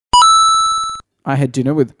I had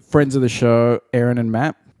dinner with friends of the show, Aaron and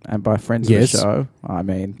Matt. And by friends of the show, I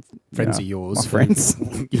mean... Friends of yours. My friends.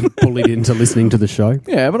 You're bullied into listening to the show.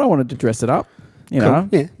 Yeah, but I wanted to dress it up. You Cool. know?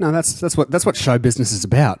 Yeah, no, that's what show business is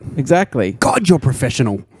about. Exactly. God, you're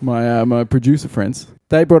professional. My producer friends,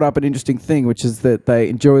 they brought up an interesting thing, which is that they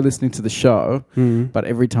enjoy listening to the show, but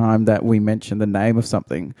every time that we mention the name of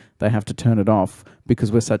something, they have to turn it off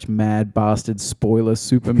because we're such mad bastard spoiler,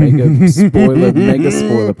 super mega spoiler, mega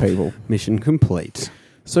spoiler people. Mission complete.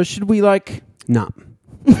 So should we Nah.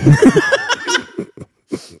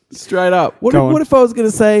 straight up? What if I was going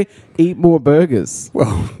to say eat more burgers?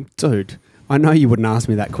 Well, dude, I know you wouldn't ask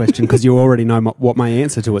me that question because you already know what my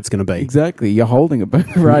answer to it's going to be. Exactly. You're holding a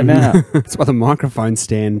burger right now. That's why the microphone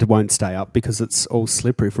stand won't stay up because it's all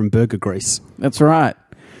slippery from burger grease. That's right.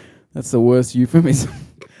 That's the worst euphemism.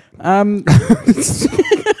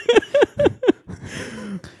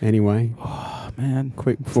 Anyway. Oh, man.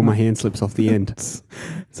 Quick before my hand slips off the end. It's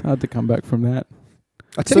hard to come back from that.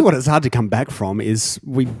 I tell you what it's hard to come back from is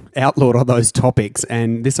we outlawed all those topics,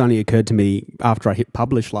 and this only occurred to me after I hit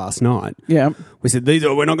publish last night. Yeah. We said,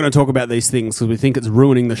 we're not going to talk about these things because we think it's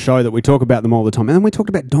ruining the show that we talk about them all the time. And then we talked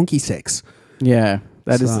about donkey sex. Yeah.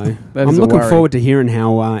 That is I'm looking forward to hearing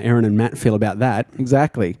how Aaron and Matt feel about that.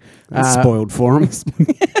 Exactly. That's spoiled for them.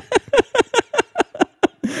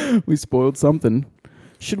 We spoiled something.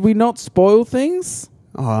 Should we not spoil things?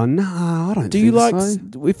 Oh, no, I don't Do think you like,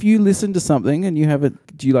 so. if you listen to something and you have it,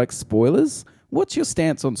 do you like spoilers? What's your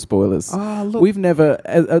stance on spoilers? Look. We've never,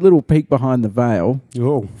 a little peek behind the veil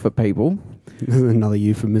for people. Another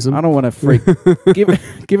euphemism. I don't want to freak,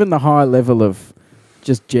 given the high level of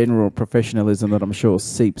just general professionalism that I'm sure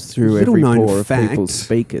seeps through every pore of people's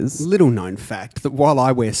speakers. Little known fact that while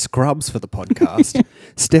I wear scrubs for the podcast,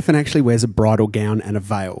 Stefan actually wears a bridal gown and a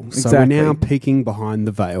veil. So Exactly. we're now peeking behind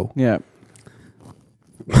the veil. Yeah.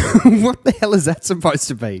 What the hell is that supposed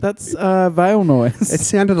to be? That's veil noise. It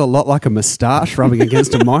sounded a lot like a moustache rubbing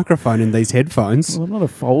against a microphone in these headphones. Well, I'm not a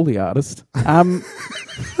Foley artist. Wouldn't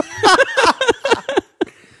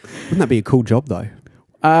that be a cool job, though?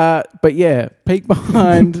 But yeah, peek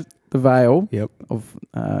behind the veil. Yep.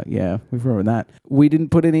 We've ruined that. We didn't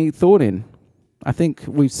put any thought in. I think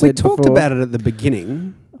we've said We talked before, about it at the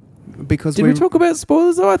beginning because Did we talk about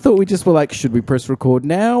spoilers though? I thought we just were like, should we press record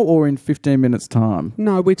now or in 15 minutes time?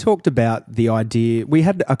 No, we talked about the idea. We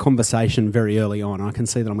had a conversation very early on. I can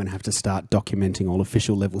see that I'm going to have to start documenting all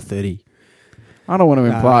official level 30. I don't want to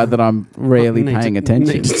imply that I'm rarely paying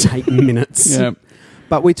attention. Need to take minutes. Yeah.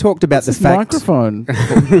 But we talked about the fact... microphone.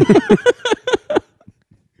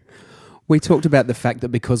 We talked about the fact that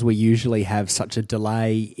because we usually have such a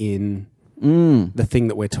delay in the thing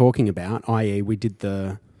that we're talking about, i.e. we did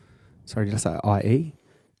the... Sorry, did I say i.e.?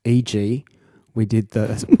 E.g. We did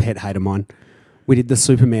the... pet hate of mine. We did the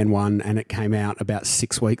Superman one and it came out about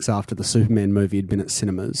 6 weeks after the Superman movie had been at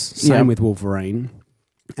cinemas. Same with Wolverine.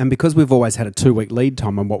 And because we've always had a 2-week lead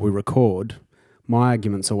time on what we record... My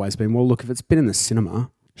argument's always been, well, look, if it's been in the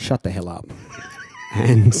cinema, shut the hell up.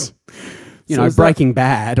 And, Breaking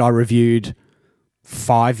Bad, I reviewed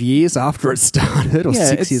 5 years after it started or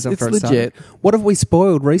 6 years after it started. What have we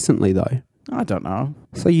spoiled recently, though? I don't know.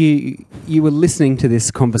 So you were listening to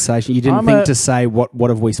this conversation. You didn't think to say, what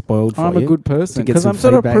have we spoiled for you? I'm a good person. Because I'm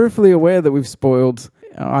sort of peripherally aware that we've spoiled...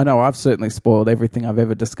 I know I've certainly spoiled everything I've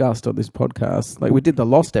ever discussed on this podcast. Like we did the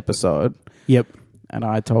Lost episode. Yep. And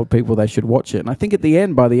I told people they should watch it. And I think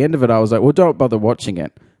by the end of it, I was like, well, don't bother watching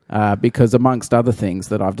it. Because amongst other things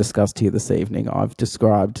that I've discussed here this evening, I've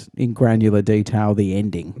described in granular detail the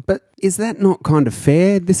ending. But is that not kind of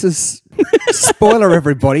fair? This is... spoiler,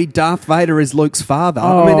 everybody. Darth Vader is Luke's father.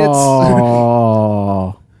 Oh. I mean, it's...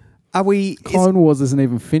 Are we... Clone Wars isn't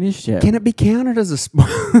even finished yet. Can it be counted as a...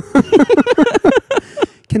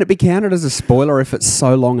 Can it be counted as a spoiler if it's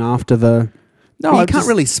so long after the... No, you can't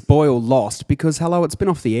really spoil Lost because, hello, it's been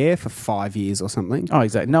off the air for 5 years or something. Oh,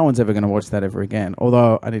 exactly. No one's ever going to watch that ever again.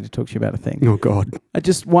 Although, I need to talk to you about a thing. Oh, God. I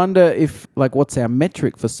just wonder if, what's our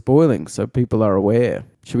metric for spoiling so people are aware?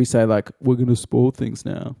 Should we say, we're going to spoil things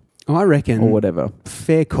now? I reckon... Or whatever.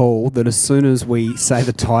 Fair call that as soon as we say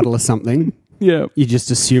the title of something, yeah, you just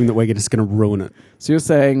assume that we're just going to ruin it. So you're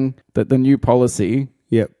saying that the new policy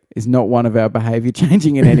yep. is not one of our behaviour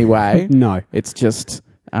changing in any way? No. It's just...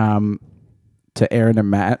 to Aaron and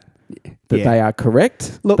Matt that they are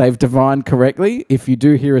correct. Look, they've divined correctly. If you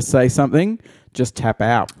do hear us say something, just tap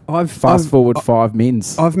out. Fast forward 5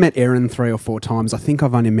 mins. I've met Aaron 3 or 4 times. I think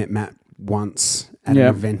I've only met Matt once at an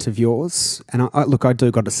event of yours. And I do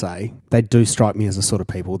got to say, they do strike me as the sort of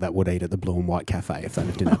people that would eat at the Blue and White Cafe if they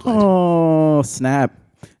lived in Adelaide. Oh, snap.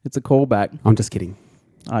 It's a callback. I'm just kidding.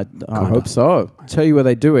 I hope so. Tell you where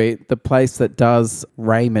they do eat. The place that does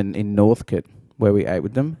ramen in Northcote, where we ate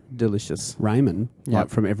with them. Delicious. Raymond, like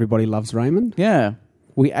from Everybody Loves Raymond. Yeah.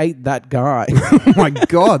 We ate that guy. Oh my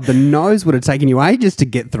God, the nose would have taken you ages to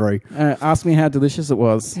get through. Ask me how delicious it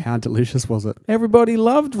was. How delicious was it? Everybody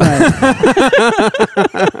loved ramen.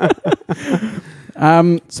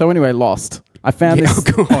 So anyway, Lost. I found this.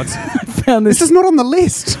 Oh God. I found this. This is not on the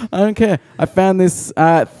list. I don't care. I found this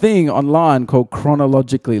thing online called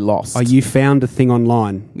Chronologically Lost. Oh, you found a thing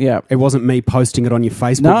online. Yeah. It wasn't me posting it on your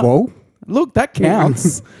Facebook wall. Look, that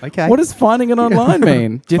counts. Okay. What does finding it online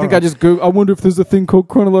mean? Do you think I just Google? I wonder if there's a thing called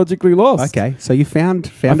Chronologically Lost. Okay, so you found I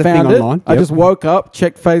a thing found it. online. I just woke up,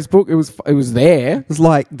 checked Facebook. It was there. It was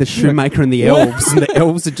like the shoemaker and the elves, and the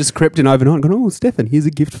elves had just crept in overnight and gone, "Oh, Stefan, here's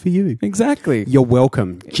a gift for you." Exactly. You're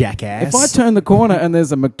welcome, jackass. If I turn the corner and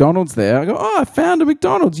there's a McDonald's there, I go, "Oh, I found a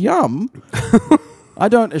McDonald's. Yum." I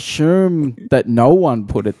don't assume that no one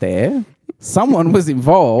put it there. Someone was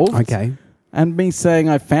involved. Okay. And me saying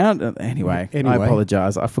I found it. Anyway. I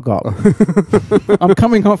apologize. I forgot. I'm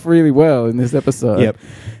coming off really well in this episode. Yep.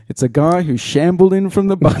 It's a guy who shambled in from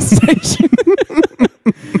the bus station.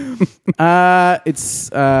 It's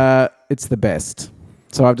the best.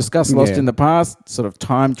 So I've discussed Lost in the past, sort of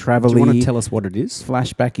time travel-y. Do you want to tell us what it is?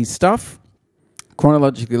 Flashbacky stuff.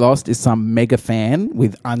 Chronologically Lost is some mega fan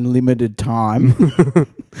with unlimited time.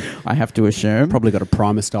 I have to assume. Probably got a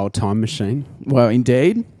Primer-style time machine. Well,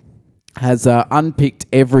 indeed. Has unpicked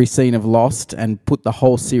every scene of Lost and put the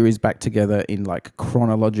whole series back together in like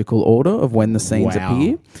chronological order of when the scenes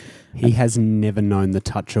appear. He has never known the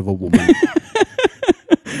touch of a woman.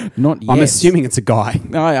 Not yet. I'm assuming it's a guy.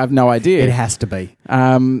 I have no idea. It has to be.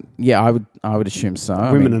 Yeah, I would assume so.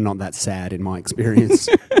 Women are not that sad in my experience.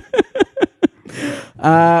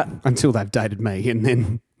 Until they've dated me and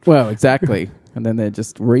then... Well, exactly. And then they're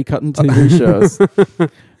just recutting TV shows.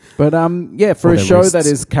 But for a show that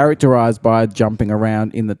is characterized by jumping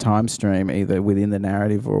around in the time stream, either within the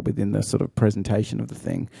narrative or within the sort of presentation of the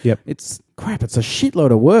thing, it's a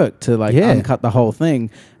shitload of work to uncut the whole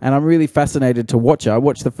thing. And I'm really fascinated to watch it. I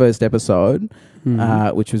watched the first episode,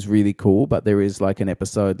 which was really cool, but there is like an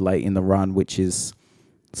episode late in the run, which is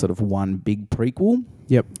sort of one big prequel.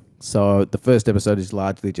 Yep. So the first episode is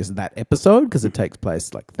largely just that episode because it takes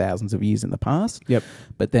place like thousands of years in the past. Yep.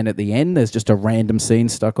 But then at the end, there's just a random scene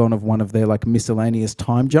stuck on of one of their like miscellaneous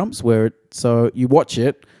time jumps so you watch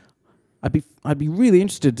it. I'd be really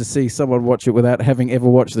interested to see someone watch it without having ever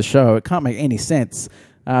watched the show. It can't make any sense.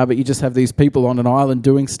 But you just have these people on an island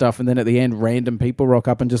doing stuff, and then at the end, random people rock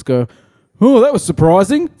up and just go, "Oh, that was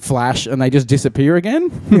surprising!" Flash, and they just disappear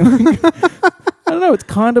again. I don't know. It's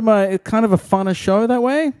kind of a funner show that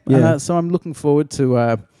way. Yeah. So I'm looking forward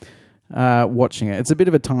to watching it. It's a bit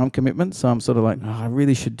of a time commitment, so I'm sort of like, I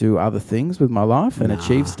really should do other things with my life and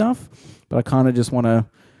achieve stuff, but I kind of just want to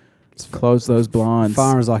close those blinds. As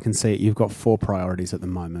far as I can see it, you've got 4 priorities at the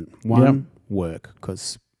moment. 1, work,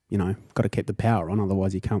 because got to keep the power on,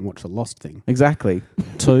 otherwise you can't watch the Lost thing. Exactly.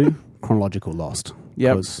 2, chronological Lost.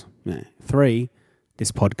 Yep. 3.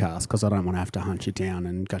 This podcast, because I don't want to have to hunt you down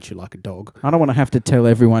and gut you like a dog. I don't want to have to tell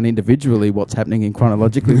everyone individually what's happening in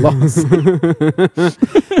Chronologically Lost.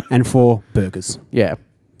 And 4, burgers. Yeah,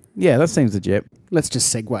 that seems legit. Let's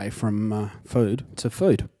just segue from food to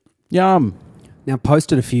food. Yum. Now,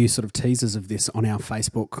 posted a few sort of teasers of this on our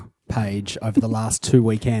Facebook page over the last 2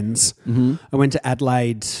 weekends. Mm-hmm. I went to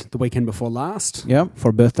Adelaide the weekend before last for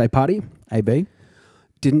a birthday party. AB.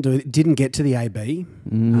 Didn't get to the AB,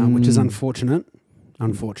 which is unfortunate.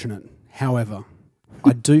 However,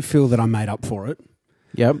 I do feel that I made up for it.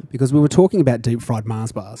 Yep. Because we were talking about deep fried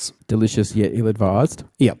Mars bars. Delicious yet ill-advised.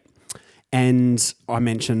 Yep. And I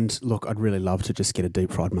mentioned, look, I'd really love to just get a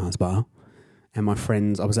deep fried Mars bar. And my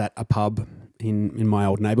friends, I was at a pub in my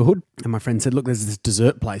old neighbourhood, and my friend said, look, there's this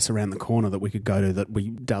dessert place around the corner that we could go to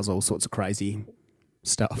that does all sorts of crazy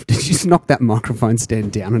stuff. Did you just knock that microphone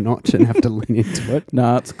stand down a notch and have to lean into it?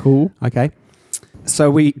 No, it's cool. Okay.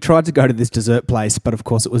 So we tried to go to this dessert place, but of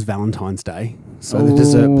course it was Valentine's Day. So the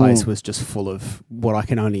dessert place was just full of what I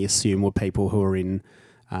can only assume were people who are in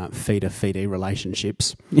feeder-feedee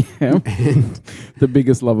relationships. Yeah. And the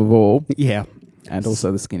biggest love of all. Yeah. And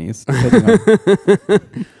also the skinniest.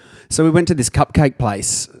 So we went to this cupcake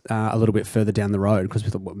place a little bit further down the road because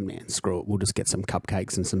we thought, well, man, screw it. We'll just get some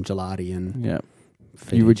cupcakes and some gelati and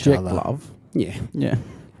feed You each reject other. love. Yeah. Yeah.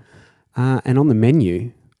 And on the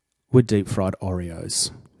menu were deep fried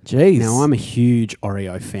Oreos. Jeez. Now, I'm a huge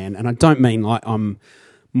Oreo fan, and I don't mean like I'm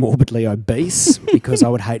morbidly obese because I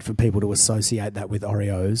would hate for people to associate that with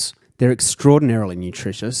Oreos. They're extraordinarily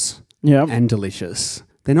nutritious and delicious.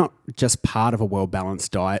 they're not just part of a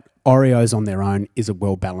well-balanced diet. Oreos on their own is a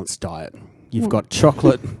well-balanced diet. You've got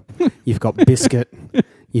chocolate, you've got biscuit,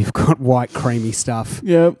 you've got white creamy stuff.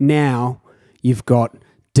 Yep. Now you've got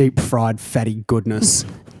deep-fried fatty goodness,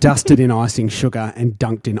 dusted in icing sugar and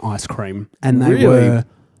dunked in ice cream. And they Really? were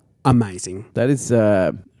amazing. That is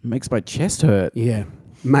makes my chest hurt. Yeah.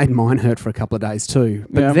 Made mine hurt for a couple of days too.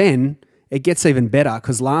 But Yeah. then it gets even better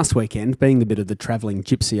because last weekend, being the bit of the travelling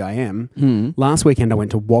gypsy I am, last weekend I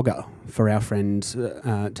went to Wagga for our friend,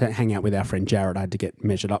 to hang out with our friend Jared. I had to get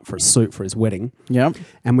measured up for a suit for his wedding. Yep.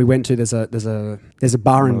 And we went to, there's a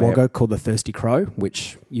bar in Oh, yeah. Wagga called the Thirsty Crow,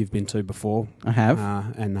 which you've been to before. I have.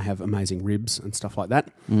 And they have amazing ribs and stuff like that.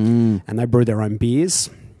 And they brew their own beers,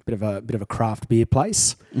 bit of a craft beer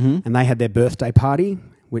place. And they had their birthday party,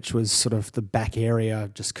 which was sort of the back area,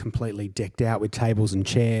 just completely decked out with tables and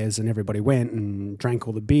chairs, and everybody went and drank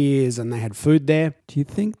all the beers, and they had food there. Do you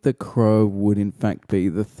think the crow would in fact be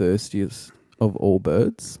the thirstiest of all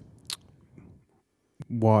birds?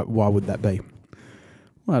 Why would that be?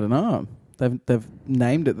 I don't know. They've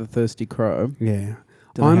named it the Thirsty Crow. Yeah.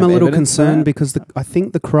 Do they I'm have a little evidence for concerned that? because I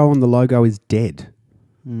think the crow on the logo is dead.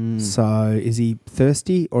 So is he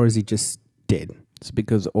thirsty or is he just dead? It's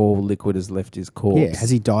because all liquid is left his corpse. Yeah.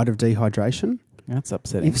 Has he died of dehydration? That's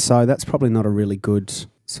upsetting. If so, that's probably not a really good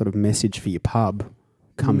sort of message for your pub.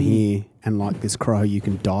 Come here and like this crow, you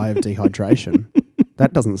can die of dehydration.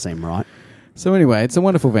 That doesn't seem right. So anyway, it's a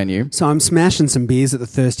wonderful venue. So I'm smashing some beers at the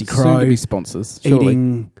Thirsty Soon to Crow, be sponsors. Surely.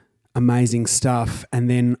 eating amazing stuff, and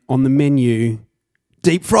then on the menu,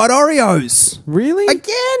 deep fried Oreos. Really?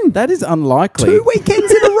 Again! That is unlikely. 2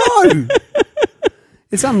 weekends in a row.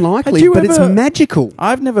 It's unlikely, Had you but it's ever- magical.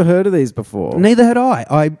 I've never heard of these before. Neither had I.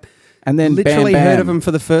 I And then literally bam, bam. heard of them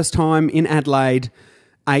for the first time in Adelaide.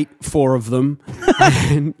 Ate 4 of them,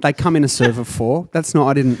 and they come in a serve of 4. That's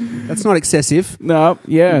not excessive. No,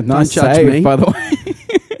 yeah, nice judge save, me. by the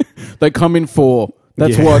way. They come in 4.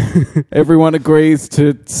 That's Yeah. what everyone agrees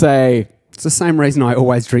to say. It's the same reason I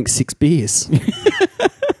always drink 6 beers.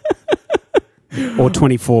 Or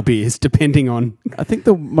 24 beers, depending on... I think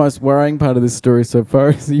the most worrying part of this story so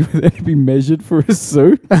far is you were there to be measured for a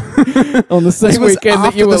suit on the This same was weekend that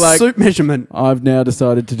after you were the like, suit measurement. I've now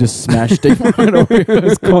decided to just smash deep fried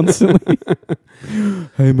Oreos constantly.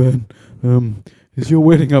 Hey man, is your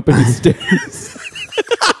wedding up any stairs?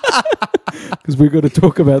 Because we've got to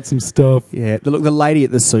talk about some stuff. Yeah, look, the lady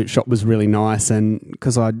at the suit shop was really nice, and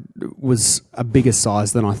because I was a bigger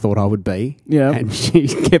size than I thought I would be, Yeah. and she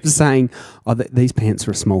kept saying, "Oh, these pants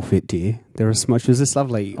are a small fit, dear. They're a small." She was this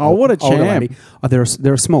lovely. Oh, what a older champ. lady. Oh,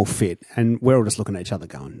 they're a small fit, and we're all just looking at each other,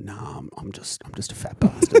 going, "No, I'm just a fat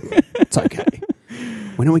bastard. It's okay.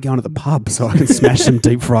 When are we going to the pub so I can smash some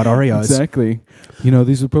deep fried Oreos?" Exactly. You know,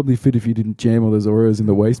 these would probably fit if you didn't jam all those Oreos in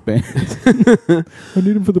the waistband. I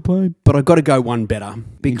need them for the plane. But I've got to go one better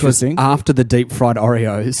because Interesting. after the deep fried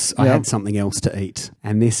Oreos, I Yeah. had something else to eat,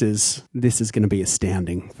 and this is going to be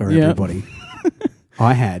astounding for Yeah. everybody.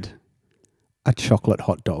 I had a chocolate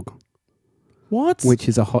hot dog, What? which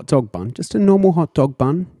is a hot dog bun, just a normal hot dog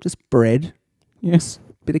bun, just bread, Yes.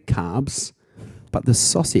 bit of carbs, but the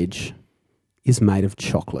sausage is made of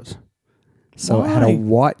chocolate. So it had a Why?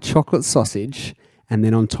 white chocolate sausage, and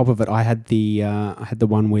then on top of it, I had the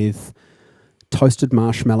one with toasted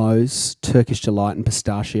marshmallows, Turkish delight, and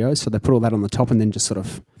pistachios. So they put all that on the top, and then just sort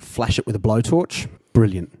of flash it with a blowtorch.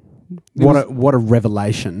 Brilliant! What a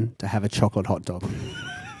revelation to have a chocolate hot dog.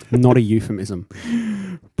 Not a euphemism.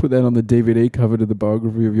 Put that on the DVD cover to the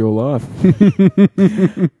biography of your life.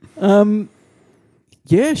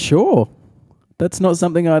 Yeah, sure. That's not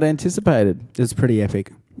something I'd anticipated. It's pretty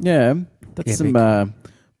epic. Yeah, that's Epic. some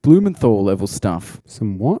Blumenthal level stuff.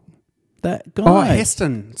 Some what? That guy. Oh,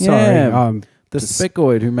 Heston. Sorry. Yeah. The just-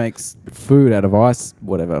 specoid who makes food out of ice,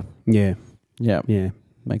 whatever. Yeah. Yeah. Yeah.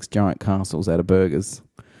 Makes giant castles out of burgers.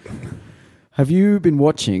 Have you been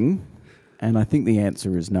watching? And I think the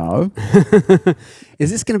answer is no. Is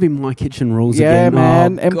this going to be My Kitchen Rules Yeah, again?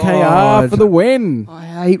 man. Oh, MKR God. for the win.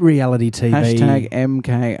 I hate reality TV. Hashtag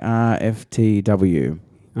MKRFTW.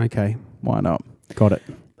 Okay. Why not? Got it.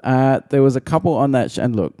 There was a couple on that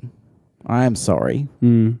and look, I am sorry,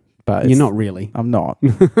 but You're not really. I'm not.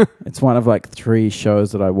 It's one of like 3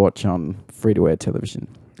 shows that I watch on free-to-air television.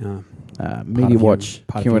 Media Watch,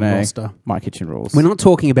 part of your Q&A, roster. My Kitchen Rules. We're not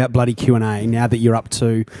talking about bloody Q&A now that you're up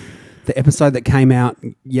to the episode that came out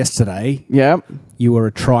yesterday. Yeah. You were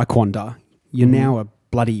a triquander. You're now a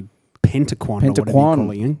bloody pentaquander. Whatever you're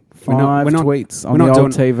calling it. 5 tweets on we're the not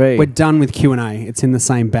old TV. We're done with Q&A. It's in the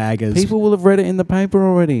same bag as... People will have read it in the paper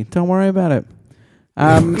already. Don't worry about it.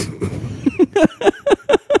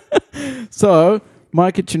 So,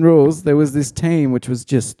 My Kitchen Rules, there was this team which was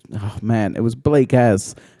just, oh man, it was bleak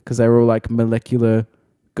as, because they were all like molecular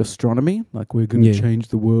gastronomy. Like, we're going to change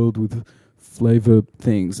the world with flavor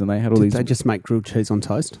things. And they had all Did these. they just make grilled cheese on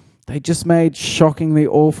toast? They just made shockingly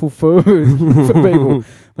awful food for people.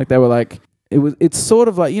 Like, they were like, it's sort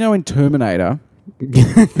of like, in Terminator.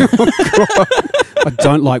 I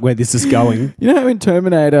don't like where this is going. You know how in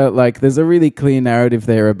Terminator, like, there's a really clear narrative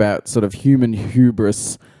there about sort of human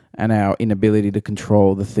hubris and our inability to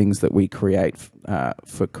control the things that we create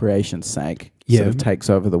for creation's sake. Sort of takes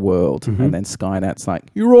over the world. Mm-hmm. And then Skynet's like,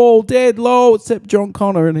 you're all dead, lol, except John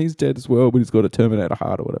Connor, and he's dead as well, but he's got a Terminator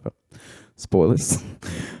heart or whatever. Spoilers.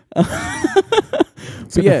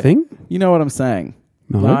 Is that a thing? You know what I'm saying?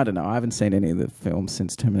 No. I don't know. I haven't seen any of the films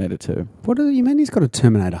since Terminator 2. What do you mean he's got a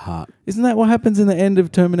Terminator heart? Isn't that what happens in the end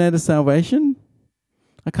of Terminator Salvation?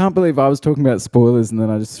 I can't believe I was talking about spoilers and then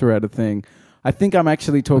I just threw out a thing. I think I'm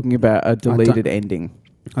actually talking about a deleted ending.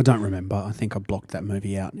 I don't remember. I think I blocked that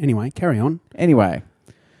movie out. Anyway, carry on. Anyway,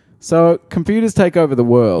 so computers take over the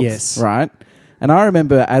world. Yes. Right? And I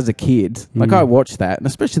remember as a kid, like I watched that, and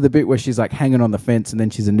especially the bit where she's like hanging on the fence and then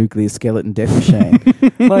she's a nuclear skeleton death machine.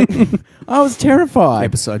 Like, I was terrified.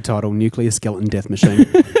 Episode title, Nuclear Skeleton Death Machine.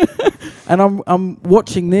 And I'm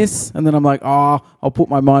watching this, and then I'm like, I'll put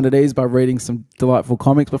my mind at ease by reading some delightful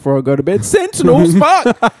comics before I go to bed. Sentinels,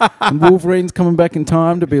 fuck! And Wolverine's coming back in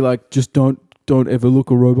time to be like, just don't ever look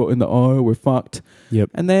a robot in the eye, or we're fucked. Yep.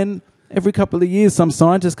 And then every couple of years, some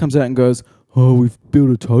scientist comes out and goes, oh, we've built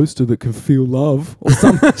a toaster that can feel love, or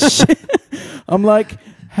some shit. I'm like,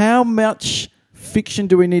 how much fiction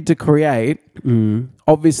do we need to create?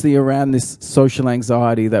 Obviously around this social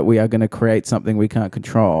anxiety that we are going to create something we can't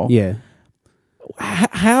control. Yeah.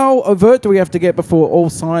 How overt do we have to get before all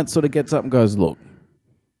science sort of gets up and goes, look,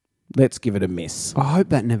 let's give it a miss? I hope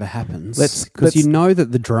that never happens. Let's Because you know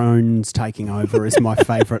that the drones taking over is my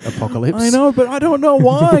favourite apocalypse. I know, but I don't know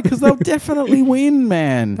why, because they'll definitely win,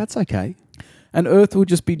 man. That's okay. And Earth will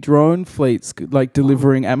just be drone fleets, like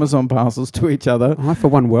delivering Amazon parcels to each other. I, for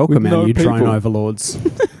one, welcome our new drone people. overlords.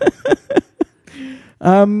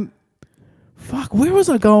 Fuck, where was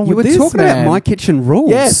I going You with were this, talking man? about My Kitchen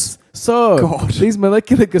Rules. Yes. So, God. These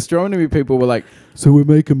molecular gastronomy people were like, so we're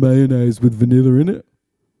making mayonnaise with vanilla in it?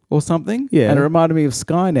 Or something? Yeah. And it reminded me of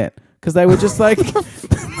Skynet. Because they were just like...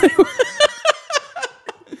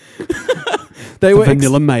 The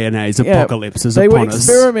vanilla mayonnaise apocalypse is upon us. They were us.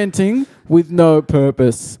 experimenting with no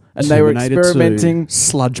purpose. And they were experimenting...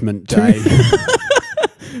 Sludgement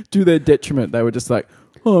Day. To their detriment. They were just like,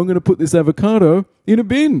 oh, I'm going to put this avocado in a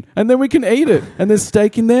bin and then we can eat it. And there's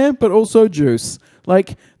steak in there, but also juice.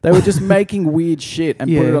 Like, they were just making weird shit and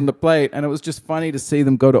put it on the plate. And it was just funny to see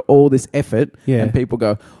them go to all this effort. Yeah. And people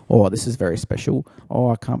go, oh, this is very special.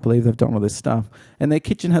 Oh, I can't believe they've done all this stuff. And their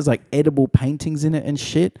kitchen has like edible paintings in it and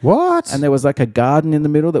shit. What? And there was like a garden in the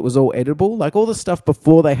middle that was all edible. Like, all the stuff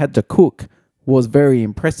before they had to cook was very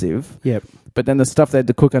impressive. Yep. But then the stuff they had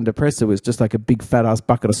to cook under pressure was just like a big fat ass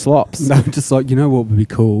bucket of slops. No, just like, you know what would be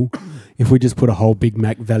cool? If we just put a whole Big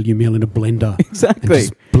Mac value meal in a blender. Exactly. And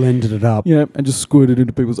just blended it up. Yeah, and just squirted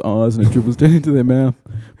into people's eyes and it dribbles down into their mouth.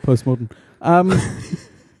 Postmodern. And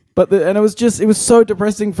it was so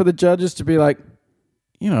depressing for the judges to be like,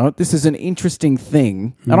 this is an interesting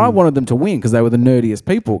thing. And I wanted them to win because they were the nerdiest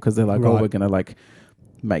people, because they're like, oh, we're going to like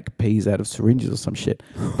make peas out of syringes or some shit.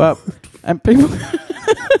 But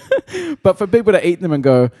for people to eat them and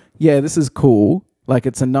go, yeah, this is cool. Like,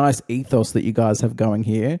 it's a nice ethos that you guys have going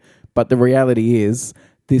here. But the reality is,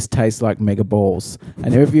 this tastes like mega balls.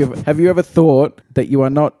 And have you ever thought that you are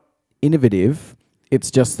not innovative? It's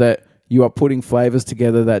just that you are putting flavors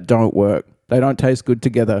together that don't work. They don't taste good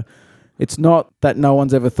together. It's not that no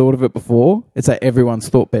one's ever thought of it before. It's that everyone's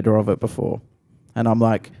thought better of it before. And I'm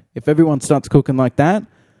like, if everyone starts cooking like that,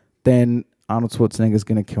 then Arnold Schwarzenegger's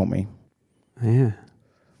going to kill me. Yeah.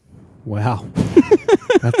 Wow.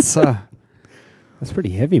 That's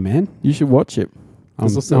pretty heavy, man. You should watch it. I'm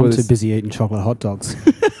too busy eating chocolate hot dogs.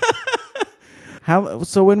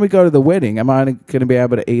 So when we go to the wedding, am I going to be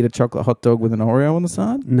able to eat a chocolate hot dog with an Oreo on the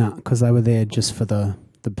side? No, because they were there just for the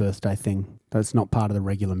birthday thing. That's not part of the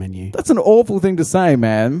regular menu. That's an awful thing to say,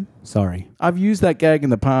 man. Sorry. I've used that gag in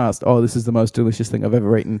the past. Oh, this is the most delicious thing I've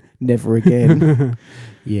ever eaten. Never again.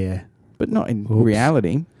 Yeah. But not in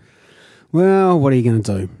reality. Well, what are you going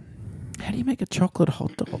to do? How do you make a chocolate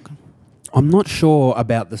hot dog? I'm not sure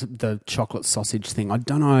about the chocolate sausage thing. I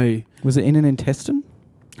don't know. Was it in an intestine?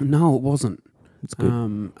 No, it wasn't. That's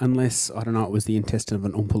good. Unless, I don't know, it was the intestine of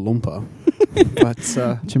an Oompa Loompa. But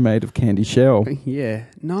which are made of candy shell. Yeah.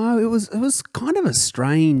 No, it was kind of a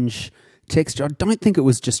strange texture. I don't think it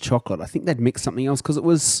was just chocolate. I think they'd mixed something else because it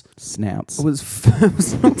was Snouts. it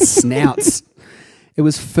was not snouts. It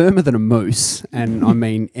was firmer than a mousse, and I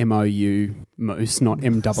mean MOU mousse, not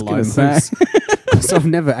MOO mousse. So I've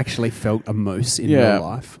never actually felt a mousse in real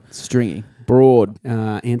life. Stringy, broad.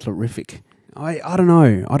 Antlerific. I don't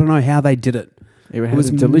know. I don't know how they did it. It was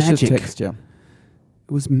a delicious magic. texture.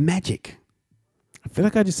 It was magic. I feel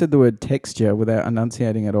like I just said the word texture without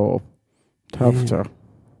enunciating at all. Texture.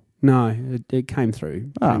 No, it came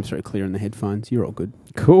through. Oh. Came through clear in the headphones. You're all good.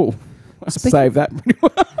 Cool. Save that pretty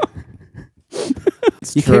well.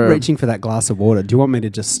 You keep reaching for that glass of water. Do you want me to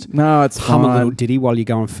just No, it's hum fine. a little ditty while you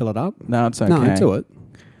go and fill it up? No, it's okay. No, do it.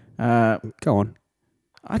 Go on.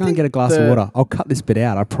 Go and get a glass of water. I'll cut this bit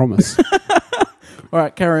out, I promise. All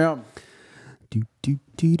right, carry on.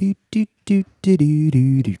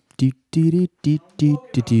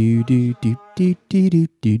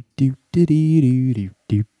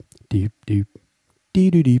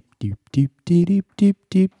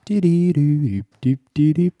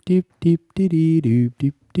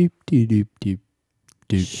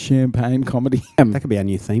 Champagne comedy. That could be our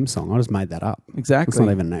new theme song. I just made that up. Exactly. It's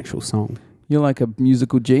not even an actual song. You're like a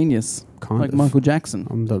musical genius. Kind like of. Michael Jackson.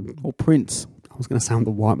 I Or Prince. was going to say I'm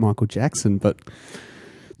the white Michael Jackson, but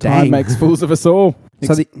Time makes fools of us all.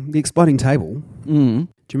 So the exploding table. Mm.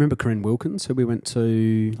 Do you remember Corinne Wilkins, who we went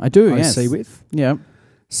to I do, OC yes. with? Yeah.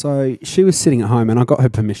 So she was sitting at home, and I got her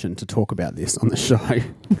permission to talk about this on the show.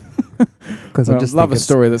 Because I just love a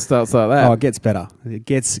story that starts like that. Oh, it gets better. It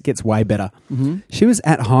gets way better. Mm-hmm. She was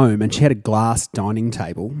at home, and she had a glass dining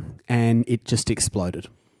table, and it just exploded.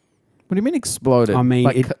 What do you mean exploded? I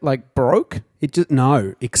mean, like broke? It just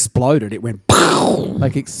exploded. It went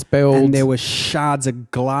Like expelled. and there were shards of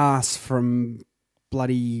glass from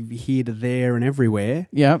bloody here to there and everywhere,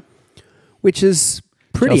 Yeah. which is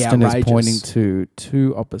pretty Justin outrageous. is pointing to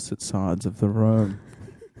two opposite sides of the room.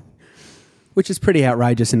 Which is pretty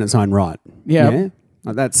outrageous in its own right. Yeah.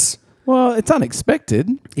 Like that's Well, it's unexpected.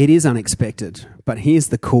 it is unexpected, but here's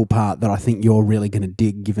the cool part that I think you're really going to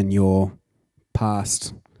dig, given your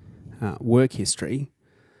past work history.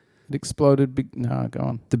 It exploded. No, go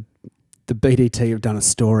on. The BDT have done a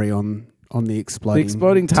story on the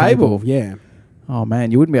exploding table. Yeah, Oh,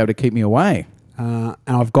 man, you wouldn't be able to keep me away. and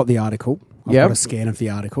I've got the article. I've Yep. got a scan of the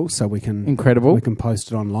article, so we can Incredible. we can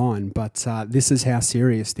post it online. But this is how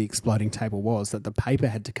serious the exploding table was, that the paper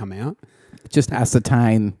had to come out. Just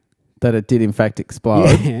ascertain that it did in fact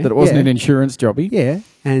explode. Yeah, that it wasn't yeah. an insurance jobby. Yeah,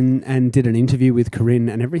 and did an interview with Corinne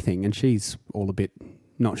and everything, and she's all a bit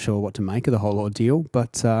not sure what to make of the whole ordeal.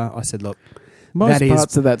 But I said, look, Most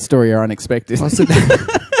parts of that story are unexpected. I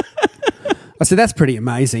said that's pretty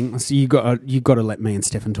amazing. So you got to let me and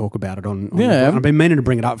Stefan talk about it on Yeah. I've been meaning to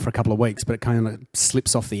bring it up for a couple of weeks, but it kind of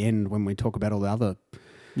slips off the end when we talk about all the other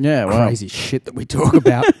Yeah, well. crazy shit that we talk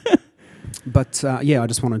about. But I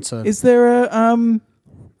just wanted to Is there an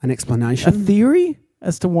a explanation. theory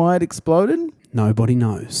as to why it exploded? Nobody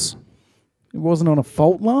knows. It wasn't on a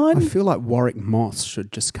fault line? I feel like Warwick Moss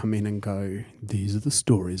should just come in and go, "These are the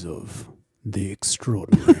stories of the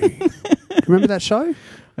extraordinary." Remember that show?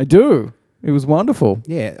 I do. It was wonderful.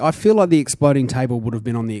 Yeah, I feel like the exploding table would have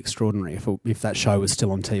been on the extraordinary if that show was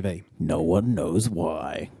still on TV. No one knows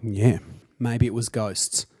why. Yeah, maybe it was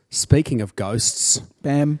ghosts. Speaking of ghosts,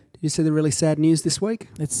 Bam. did you see the really sad news this week?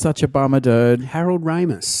 It's such a bummer, dude. Harold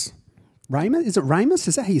Ramis. Ramis? Is it Ramis?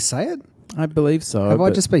 Is that how you say it? I believe so. Have I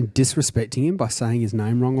but just been disrespecting him by saying his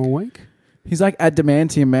name wrong all week? He's like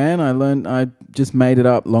adamantium, man. I just made it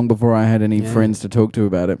up long before I had any friends to talk to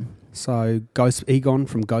about it. So, Egon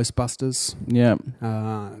from Ghostbusters, Yeah.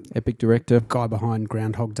 Epic director. guy behind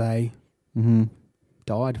Groundhog Day, Mm-hmm.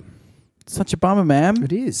 died. Such a bummer, man.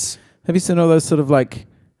 It is. Have you seen all those sort of like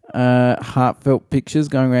heartfelt pictures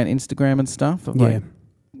going around Instagram and stuff? Of Yeah,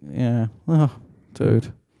 yeah. Oh,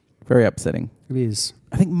 dude. Very upsetting. it is.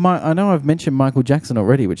 I think I know I've mentioned Michael Jackson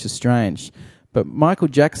already, which is strange. But Michael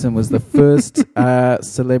Jackson was the first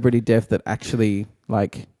celebrity death that actually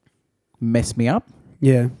like messed me up.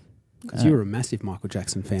 Yeah. Because you were a massive Michael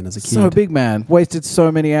Jackson fan as a kid. So big, man. Wasted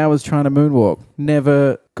so many hours trying to moonwalk.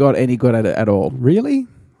 Never got any good at it at all. Really?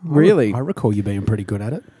 Really? I recall you being pretty good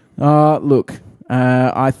at it. Look,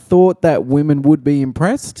 I thought that women would be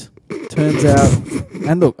impressed. Turns out,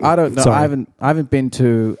 and look, I don't know. Sorry. I haven't been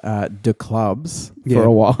to the clubs Yeah. for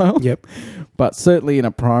a while. Yep. But certainly in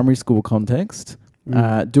a primary school context,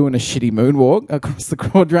 doing a shitty moonwalk across the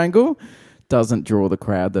quadrangle doesn't draw the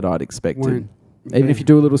crowd that I'd expected. Even if you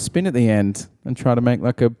do a little spin at the end and try to make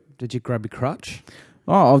like a... Did you grab your crutch?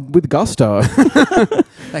 Oh, with gusto.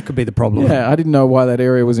 That could be the problem. Yeah, I didn't know why that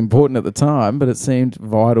area was important at the time, but it seemed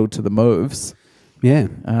vital to the moves. Yeah.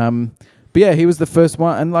 But yeah, he was the first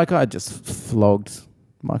one, and like I just flogged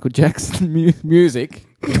Michael Jackson music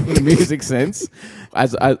in the music sense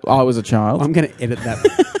as I was a child. I'm going to edit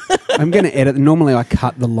that. Normally I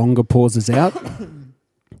cut the longer pauses out.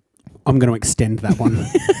 I'm going to extend that one.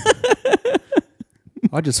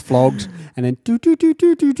 I just flogged and then do.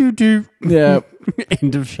 Yeah.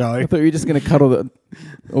 End of show. I thought you were just going to cut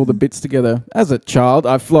all the bits together. As a child,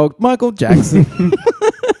 I flogged Michael Jackson.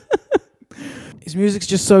 His music's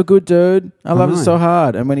just so good, dude. I love it so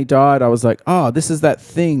hard. And when he died, I was like, oh, this is that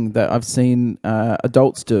thing that I've seen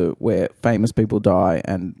adults do where famous people die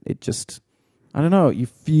and it just, I don't know, you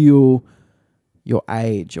feel your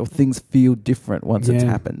age or things feel different once it's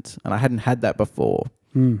happened. And I hadn't had that before.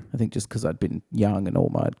 I think just because I'd been young and all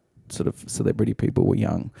my sort of celebrity people were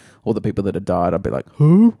young. All the people that had died, I'd be like,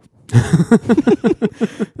 who?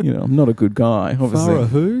 I'm not a good guy, obviously. Farrah,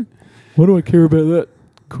 who? Why do I care about that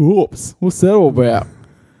corpse? What's that all about?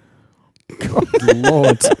 God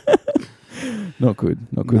Lord. Not good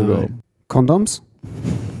at all. Condoms?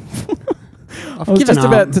 I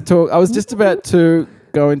was just about to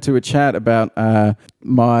go into a chat about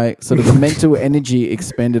my sort of the mental energy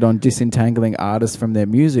expended on disentangling artists from their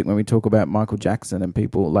music when we talk about Michael Jackson and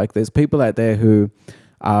people. Like, there's people out there who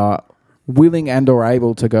are willing and or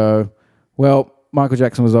able to go, well, Michael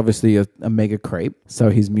Jackson was obviously a mega creep, so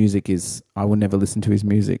his music is, I will never listen to his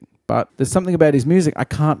music. But there's something about his music I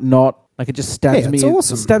can't not, like, it just stabs me.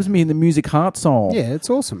 Awesome. It stabs me in the music heart soul. Yeah, it's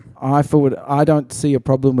awesome. I don't see a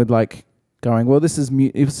problem with like going, well, this is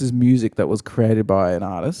music that was created by an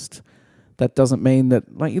artist. That doesn't mean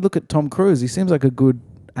that, like, you look at Tom Cruise, he seems like a good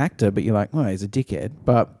actor, but you're like, well, he's a dickhead.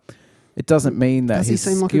 But it doesn't mean that his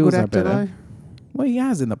skills are better. Does he seem like a good actor, though? Well, he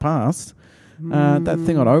has in the past. That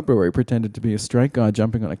thing on Oprah where he pretended to be a straight guy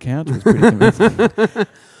jumping on a couch was pretty convincing.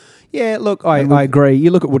 Yeah, look, I agree. You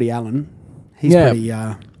look at Woody Allen. He's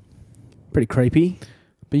pretty creepy.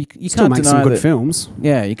 But you still can't make deny some good films.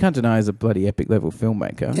 Yeah, you can't deny he's a bloody epic level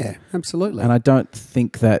filmmaker. Yeah, absolutely. And I don't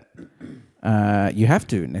think that you have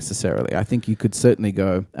to necessarily. I think you could certainly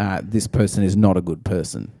go, this person is not a good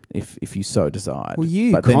person if you so desired. Well,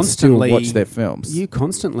 but then still watch their films. You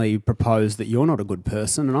constantly propose that you're not a good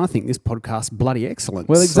person, and I think this podcast's bloody excellent.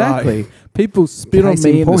 Well, exactly. People spit on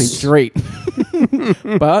me in the street.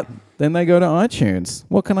 But then they go to iTunes.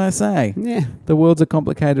 What can I say? Yeah. The world's a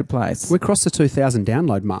complicated place. We crossed the 2,000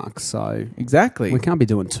 download mark, so... Exactly. We can't be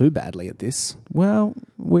doing too badly at this. Well,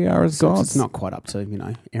 we are as gods. It's not quite up to,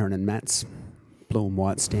 Aaron and Matt's blue and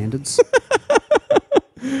white standards.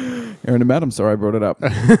 Aaron and Matt, I'm sorry I brought it up.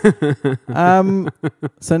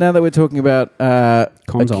 So now that we're talking about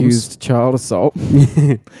accused child assault...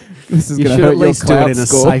 This is going to hurt your clout score. You should at least do it in a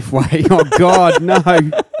safe way. Oh, God, no.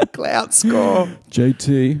 Clout score.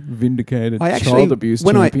 JT, vindicated child abuse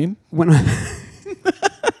champion.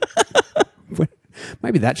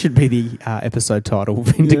 Maybe that should be the episode title,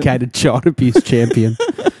 Vindicated Child Abuse Champion.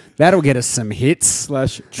 That'll get us some hits. /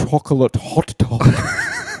 chocolate hot dog.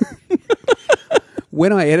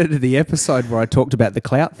 When I edited the episode where I talked about the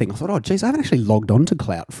Clout thing, I thought, oh, geez, I haven't actually logged on to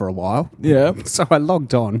Clout for a while. Yeah. So I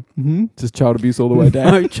logged on. Mm-hmm. Just child abuse all the way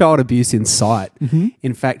down. No child abuse in sight. Mm-hmm.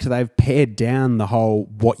 In fact, they've pared down the whole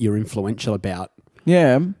what you're influential about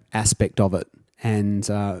aspect of it. And,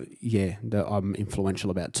 I'm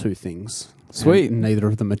influential about two things. Sweet. And neither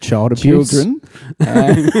of them are child abuse. Children.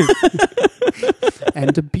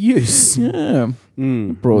 And abuse. Yeah.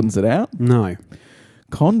 Broadens it out. No.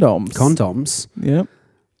 Condoms. Yep.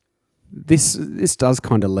 This does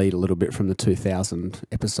kind of lead a little bit from the 2000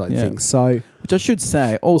 episode thing. So, which I should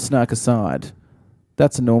say, all snark aside,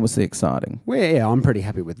 that's enormously exciting. Well, yeah, I'm pretty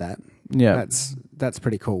happy with that. Yeah. That's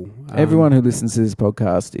pretty cool. Everyone who listens to this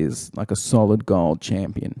podcast is like a solid gold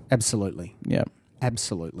champion. Absolutely. Yeah.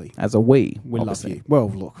 Absolutely. As a we love you. Well,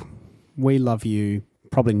 look, we love you.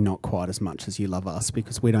 Probably not quite as much as you love us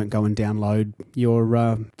because we don't go and download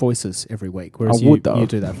your voices every week. Whereas you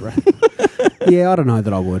do that for Yeah, I don't know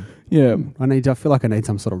that I would. Yeah. I feel like I need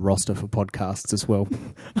some sort of roster for podcasts as well.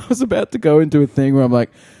 I was about to go into a thing where I'm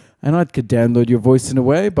like, and I could download your voice in a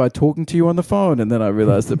way by talking to you on the phone. And then I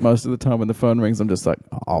realized that most of the time when the phone rings, I'm just like,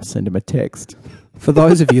 I'll send him a text. For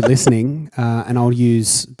those of you listening, and I'll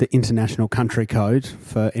use the international country code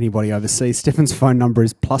for anybody overseas, Stefan's phone number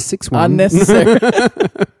is +61. Unnecessary.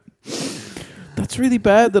 That's really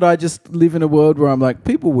bad that I just live in a world where I'm like,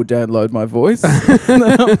 people will download my voice.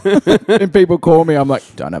 And people call me, I'm like,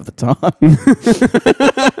 don't have the time.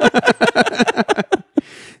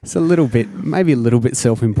 It's maybe a little bit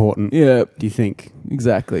self-important. Yeah. Do you think?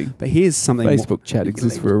 Exactly. But here's something... Facebook chat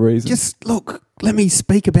exists for a reason. Just look, let me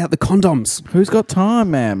speak about the condoms. Who's got time,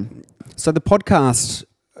 man? So the podcast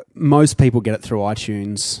most people get it through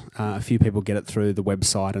iTunes. A few people get it through the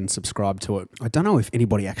website and subscribe to it. I don't know if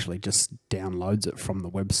anybody actually just downloads it from the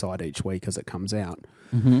website each week as it comes out.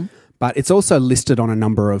 Mm-hmm. But it's also listed on a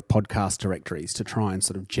number of podcast directories to try and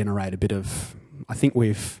sort of generate a bit of... I think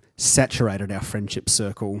we've saturated our friendship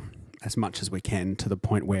circle as much as we can to the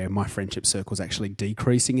point where my friendship circle is actually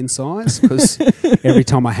decreasing in size because every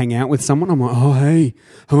time I hang out with someone, I'm like, oh, hey,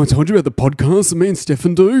 have I told you about the podcast that me and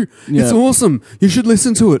Stefan do? Yeah. It's awesome. You should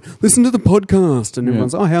listen to it. Listen to the podcast. And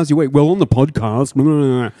everyone's, oh, how's your week? Well, on the podcast. Blah,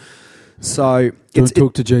 blah, blah. So Don't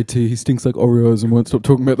talk to JT. He stinks like Oreos and won't stop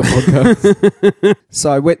talking about the podcast.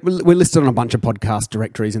 So we're listed on a bunch of podcast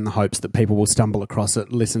directories in the hopes that people will stumble across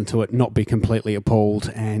it, listen to it, not be completely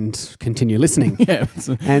appalled, and continue listening. Yeah,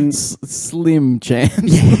 And slim chance.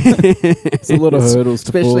 It's a lot of hurdles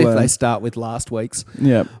to fall especially if over. they start with last week's.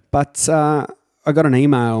 Yeah. But I got an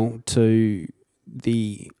email to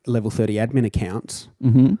the Level 30 admin account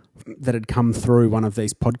that had come through one of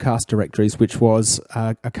these podcast directories, which was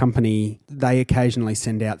a company. They occasionally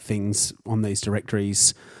send out things on these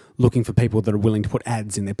directories looking for people that are willing to put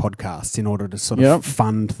ads in their podcasts in order to sort of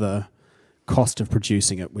fund the cost of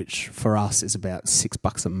producing it, which for us is about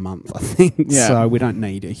 $6 a month, I think. Yeah. So we don't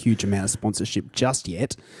need a huge amount of sponsorship just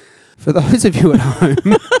yet. For those of you at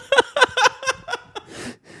home...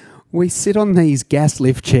 We sit on these gas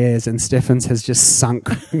lift chairs and Stefan's has just sunk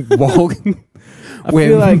while we're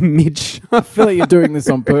feel like- mid. I feel like you're doing this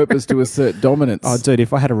on purpose to assert dominance. Oh, dude,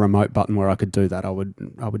 if I had a remote button where I could do that, I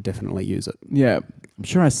would definitely use it. Yeah. I'm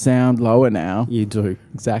sure I sound lower now. You do.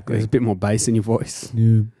 Exactly. There's a bit more bass in your voice.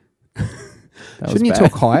 Yeah. Shouldn't you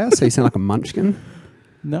talk higher so you sound like a munchkin?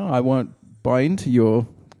 No, I won't buy into your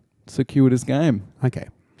circuitous game. Okay.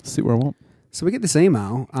 Sit where I want. So we get this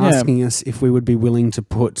email asking us if we would be willing to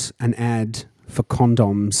put an ad for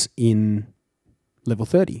condoms in Level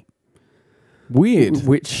 30. Weird.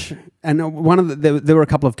 Which, and one of there were a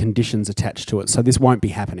couple of conditions attached to it, so this won't be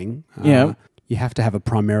happening. Yeah. You have to have a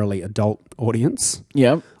primarily adult audience.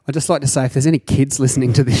 Yeah. I'd just like to say, if there's any kids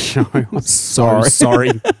listening to this show, I'm so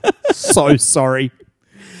sorry. So sorry.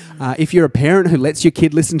 If you're a parent who lets your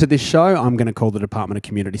kid listen to this show, I'm going to call the Department of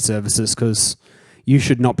Community Services because you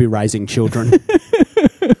should not be raising children.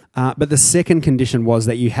 But the second condition was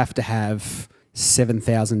that you have to have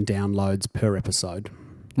 7,000 downloads per episode.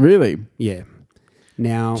 Really? Yeah.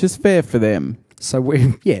 Now, Just fair for them. so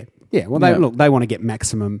we Well, they want to get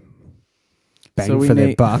maximum bang So we for their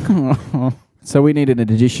need- buck. So we needed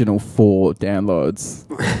an additional 4 downloads,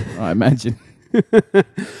 I imagine.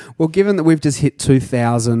 Well, given that we've just hit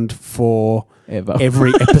 2,000 for Ever.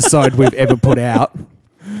 every episode we've ever put out,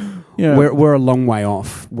 Yeah. we're a long way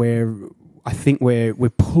off. I think we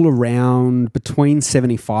pull around between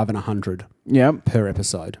 75 and 100 Yeah. per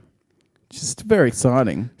episode. Just very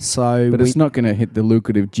exciting. So But it's not going to hit the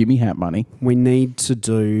lucrative Jimmy Hat money. we need to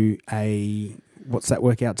do what's that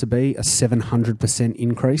work out to be? A 700%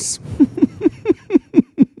 increase.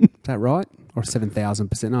 Is that right? Or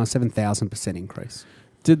 7,000%? No, 7,000% increase.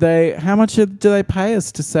 How much do they pay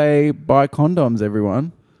us to say buy condoms,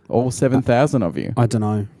 everyone? All 7,000 of you. I don't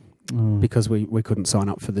know. Because we couldn't sign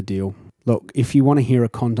up for the deal. Look, if you want to hear a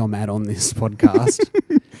condom ad on this podcast,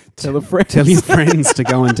 Tell a friend. tell your friends to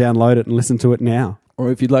go and download it and listen to it now.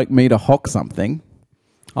 Or if you'd like me to hock something,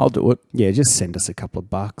 I'll do it. Yeah, just send us a couple of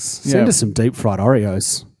bucks. Yeah. Send us some deep fried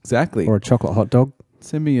Oreos Exactly. or a chocolate hot dog.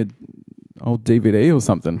 Send me an old DVD or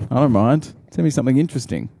something. I don't mind. Send me something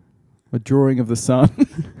interesting. A drawing of the sun.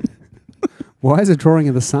 Why is a drawing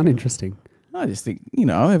of the sun interesting? I just think,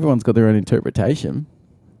 everyone's got their own interpretation.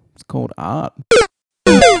 It's called art.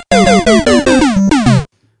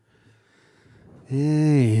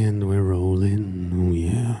 And we're rolling. Oh,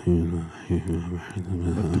 yeah.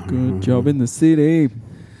 Good job in the city.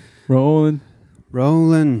 Rolling,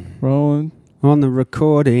 Rolling rolling. on the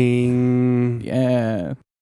recording. Yeah.